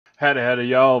Ahead of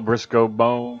y'all, Briscoe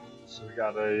Bones. We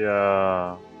got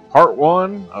a part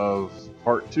 1 of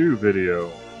part 2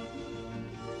 video,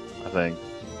 I think,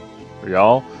 for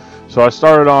y'all. So I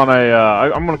started on a,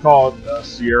 I'm going to call it a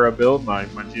Sierra build, my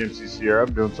GMC Sierra.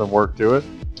 I'm doing some work to it.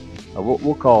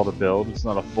 We'll call it a build. It's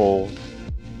not a full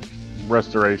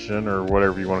restoration or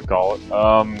whatever you want to call it.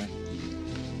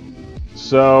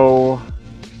 So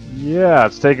yeah,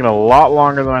 it's taken a lot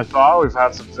longer than I thought. We've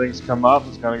had some things come up.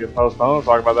 It's going to get postponed. We'll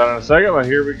talk about that in a second, but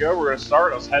here we go. We're going to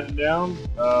start. I was heading down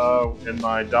in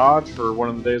my Dodge for one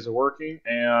of the days of working,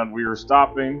 and we were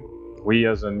stopping. We,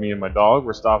 as in me and my dog,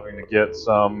 were stopping to get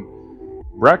some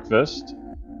breakfast,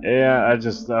 and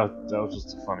that was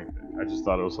just a funny thing. I just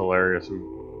thought it was hilarious.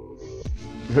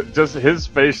 Just his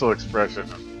facial expression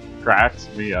cracks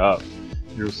me up.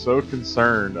 He was so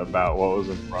concerned about what was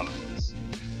in front of us.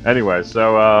 Anyway,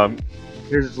 so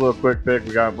here's just a little quick pick.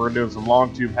 We're doing some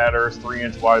long tube headers,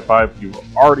 3-inch wide pipe. You've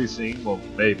already seen, well,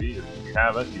 maybe if you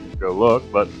haven't, you can go look.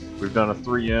 But we've done a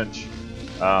 3-inch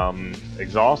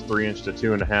exhaust, 3-inch to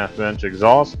 2.5-inch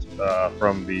exhaust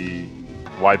from the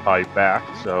wide pipe back.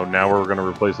 So now we're going to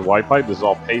replace the wide pipe. This is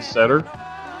all Pacesetter.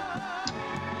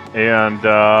 And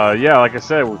yeah, like I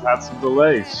said, we've had some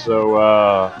delays.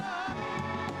 So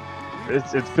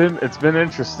it's been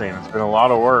interesting. It's been a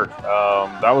lot of work.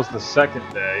 That was the second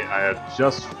day. I had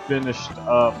just finished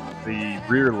up the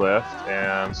rear lift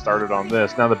and started on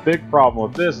this. Now the big problem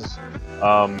with this is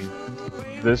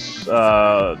this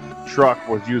truck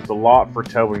was used a lot for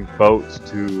towing boats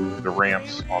to the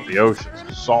ramps on the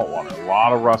oceans, saltwater. A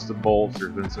lot of rusted bolts.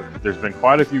 There's been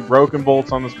quite a few broken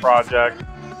bolts on this project.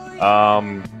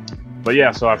 But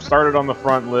yeah, so I've started on the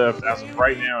front lift as of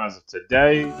right now, as of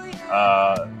today,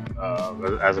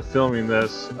 as of filming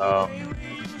this.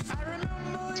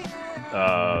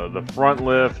 The front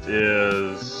lift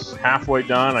is halfway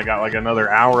done. I got like another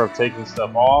hour of taking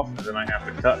stuff off, and then I have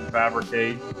to cut and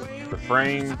fabricate the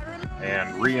frame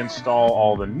and reinstall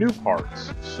all the new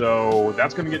parts. So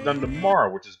that's going to get done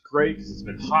tomorrow, which is great because it's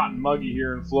been hot and muggy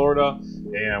here in Florida,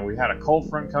 and we had a cold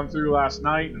front come through last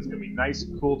night, and it's going to be nice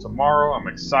and cool tomorrow. I'm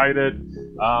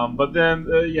excited. But then,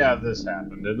 yeah, this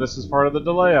happened, and this is part of the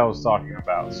delay I was talking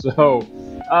about. So,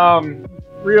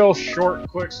 real short,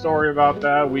 quick story about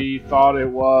that. We thought it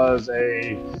was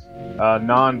a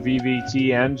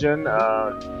non-VVT engine.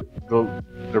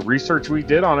 The research we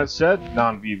did on it said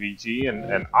non-VVT,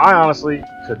 and I honestly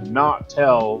could not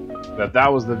tell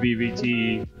that was the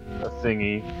VVT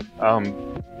thingy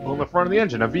on the front of the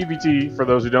engine. A VVT, for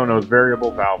those who don't know, is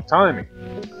variable valve timing.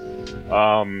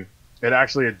 It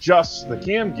actually adjusts the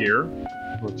cam gear,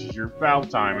 which is your valve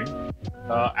timing,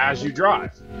 as you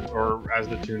drive, or as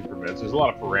the tune permits. There's a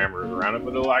lot of parameters around it,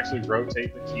 but it'll actually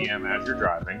rotate the cam as you're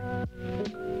driving.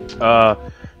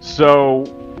 So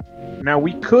now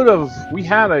we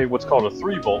had what's called a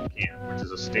 3-bolt cam, which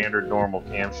is a standard normal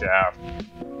camshaft.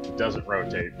 It doesn't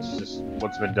rotate. It's just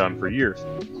what's been done for years.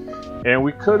 And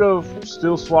we could have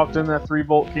still swapped in that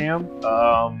 3-bolt cam.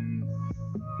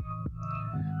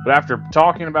 But after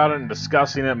talking about it and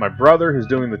discussing it, my brother, who's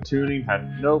doing the tuning,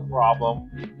 had no problem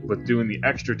with doing the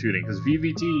extra tuning, because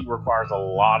VVT requires a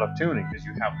lot of tuning because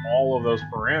you have all of those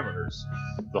parameters.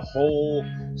 The whole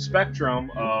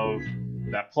spectrum of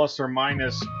that plus or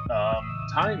minus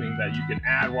timing that you can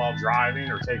add while driving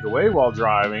or take away while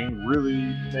driving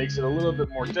really makes it a little bit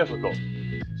more difficult.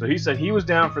 So he said he was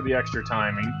down for the extra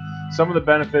timing. Some of the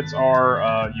benefits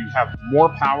are you have more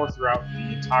power throughout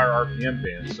the entire RPM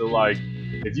band. So like,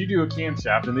 if you do a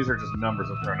camshaft, and these are just numbers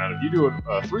I'm throwing out, if you do a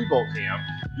 3-bolt cam,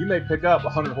 you may pick up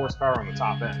 100 horsepower on the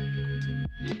top end.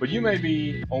 But you may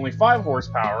be only 5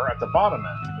 horsepower at the bottom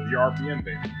end of your RPM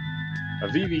band. A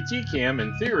VVT cam,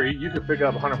 in theory, you could pick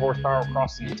up 100 horsepower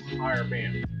across the entire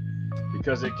band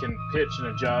because it can pitch and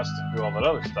adjust and do all that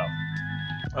other stuff.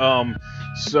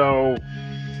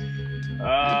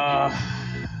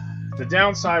 The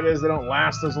downside is they don't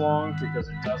last as long because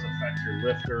it does affect your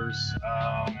lifters.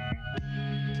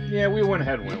 Yeah, we went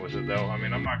ahead and went with it though. I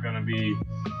mean, I'm not going to be...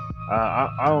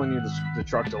 I only need the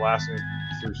truck to last me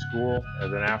through school,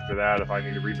 and then after that, if I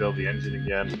need to rebuild the engine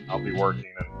again, I'll be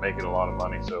working and making a lot of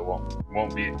money, so it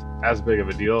won't be as big of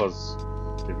a deal as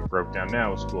if it broke down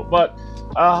now with school. But,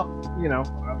 you know,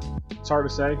 it's hard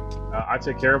to say. I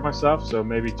take care of my stuff, so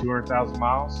maybe 200,000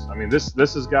 miles. I mean, this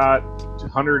has got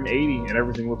 180 and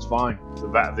everything looks fine.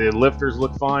 The lifters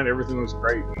look fine. Everything looks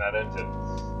great in that engine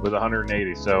with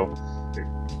 180. So,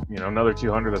 you know, another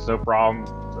 200, that's no problem.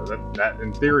 So that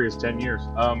in theory is 10 years.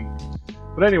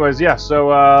 But anyways, yeah,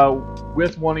 so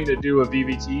with wanting to do a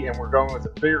VVT, and we're going with a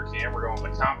bigger cam, we're going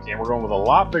with a comp cam, we're going with a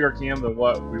lot bigger cam than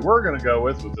what we were going to go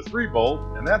with the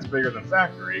 3-bolt, and that's bigger than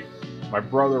factory. My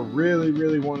brother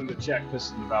really wanted to check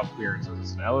piston and valve clearances.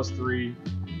 It's an LS3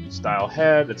 style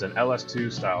head, it's an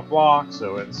LS2 style block,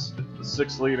 so it's the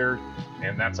 6-liter,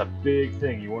 and that's a big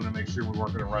thing. You want to make sure we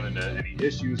weren't going to run into any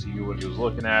issues. He knew what he was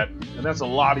looking at, and that's a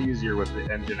lot easier with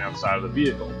the engine outside of the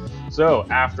vehicle. So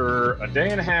after a day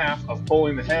and a half of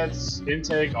pulling the heads,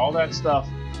 intake, all that stuff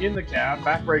in the cab,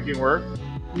 back braking work,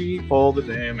 we pulled the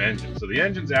damn engine. So the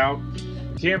engine's out,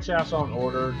 camshaft's on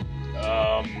order.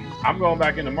 I'm going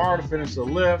back in tomorrow to finish the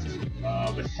lift.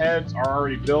 The heads are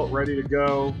already built, ready to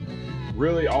go.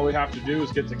 Really, all we have to do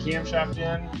is get the camshaft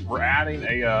in. We're adding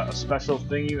a special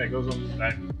thingy that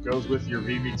goes with your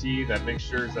VVT that makes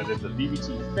sure that if the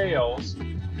VVT fails,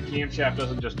 the camshaft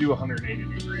doesn't just do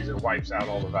 180 degrees; it wipes out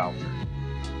all the valve train.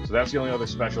 So that's the only other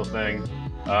special thing.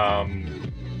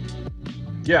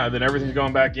 Yeah, then everything's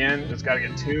going back in. It's got to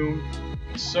get tuned.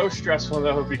 It's so stressful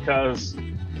though because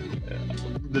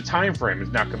the time frame is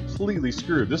now completely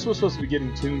screwed. This was supposed to be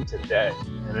getting tuned today,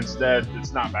 and instead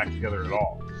it's not back together at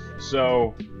all.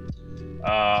 So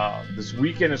this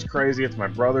weekend is crazy. It's my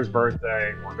brother's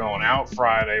birthday. We're going out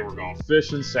Friday. We're going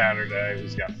fishing Saturday.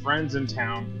 He's got friends in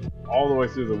town all the way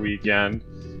through the weekend.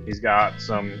 He's got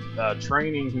some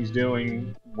training he's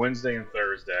doing Wednesday and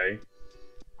Thursday.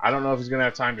 I don't know if he's going to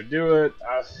have time to do it.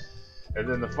 And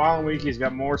then the following week, he's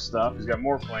got more stuff. He's got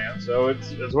more plans. So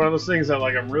it's one of those things that,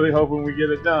 like, I'm really hoping we get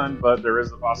it done. But there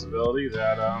is the possibility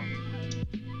that,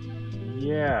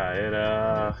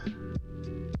 yeah,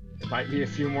 it might be a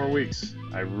few more weeks.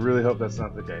 I really hope that's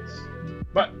not the case.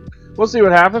 But we'll see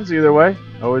what happens either way.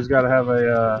 Always got to have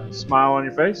a smile on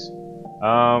your face.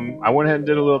 I went ahead and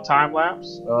did a little time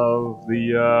lapse of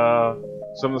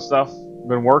some of the stuff I've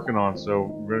been working on. So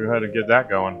we're going to go ahead and get that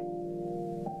going.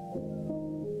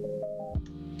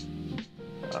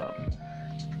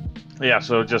 Yeah,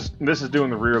 so this is doing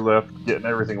the rear lift, getting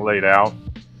everything laid out.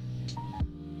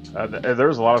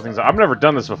 There's a lot of things. I've never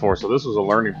done this before, so this was a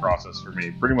learning process for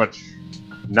me. Pretty much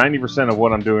 90% of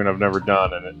what I'm doing I've never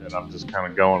done, and I'm just kind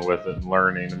of going with it and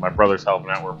learning. And my brother's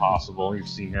helping out where possible. You've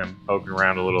seen him poking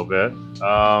around a little bit.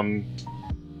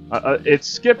 It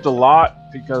skipped a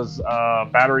lot because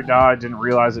battery died, didn't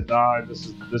realize it died. This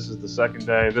is the second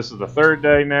day. This is the third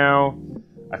day now.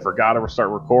 I forgot to start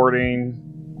recording.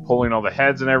 Pulling all the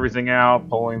heads and everything out,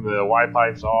 pulling the Y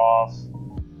pipes off,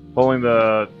 pulling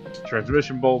the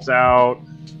transmission bolts out,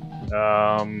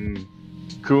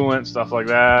 coolant, stuff like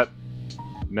that.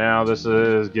 Now this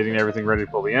is getting everything ready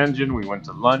to pull the engine. We went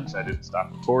to lunch, I didn't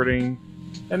stop recording,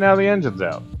 and now the engine's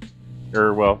out.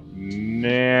 Or, well,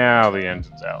 now the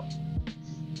engine's out.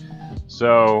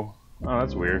 So, oh,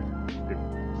 that's weird.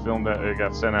 It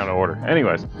got sent out of order.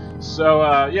 Anyways,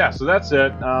 so yeah, so that's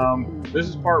it. This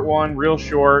is part one, real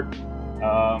short.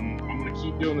 I'm gonna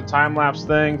keep doing the time lapse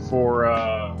thing for.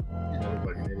 I look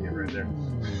like an idiot right there.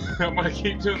 I'm gonna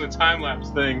keep doing the time lapse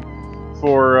thing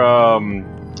for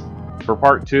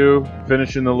part two,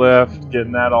 finishing the lift,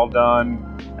 getting that all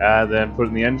done, and then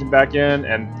putting the engine back in.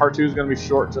 And part two is gonna be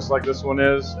short, just like this one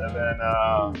is, and then.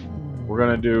 We're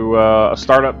going to do a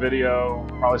startup video,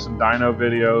 probably some dyno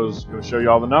videos. Going to show you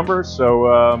all the numbers. So,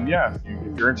 yeah,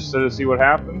 if you're interested to see what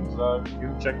happens, you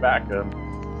can check back.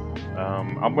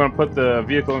 I'm going to put the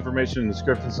vehicle information in the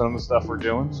description, some of the stuff we're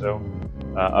doing. So,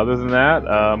 other than that,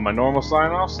 my normal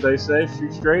sign-off, stay safe,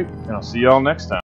 shoot straight, and I'll see you all next time.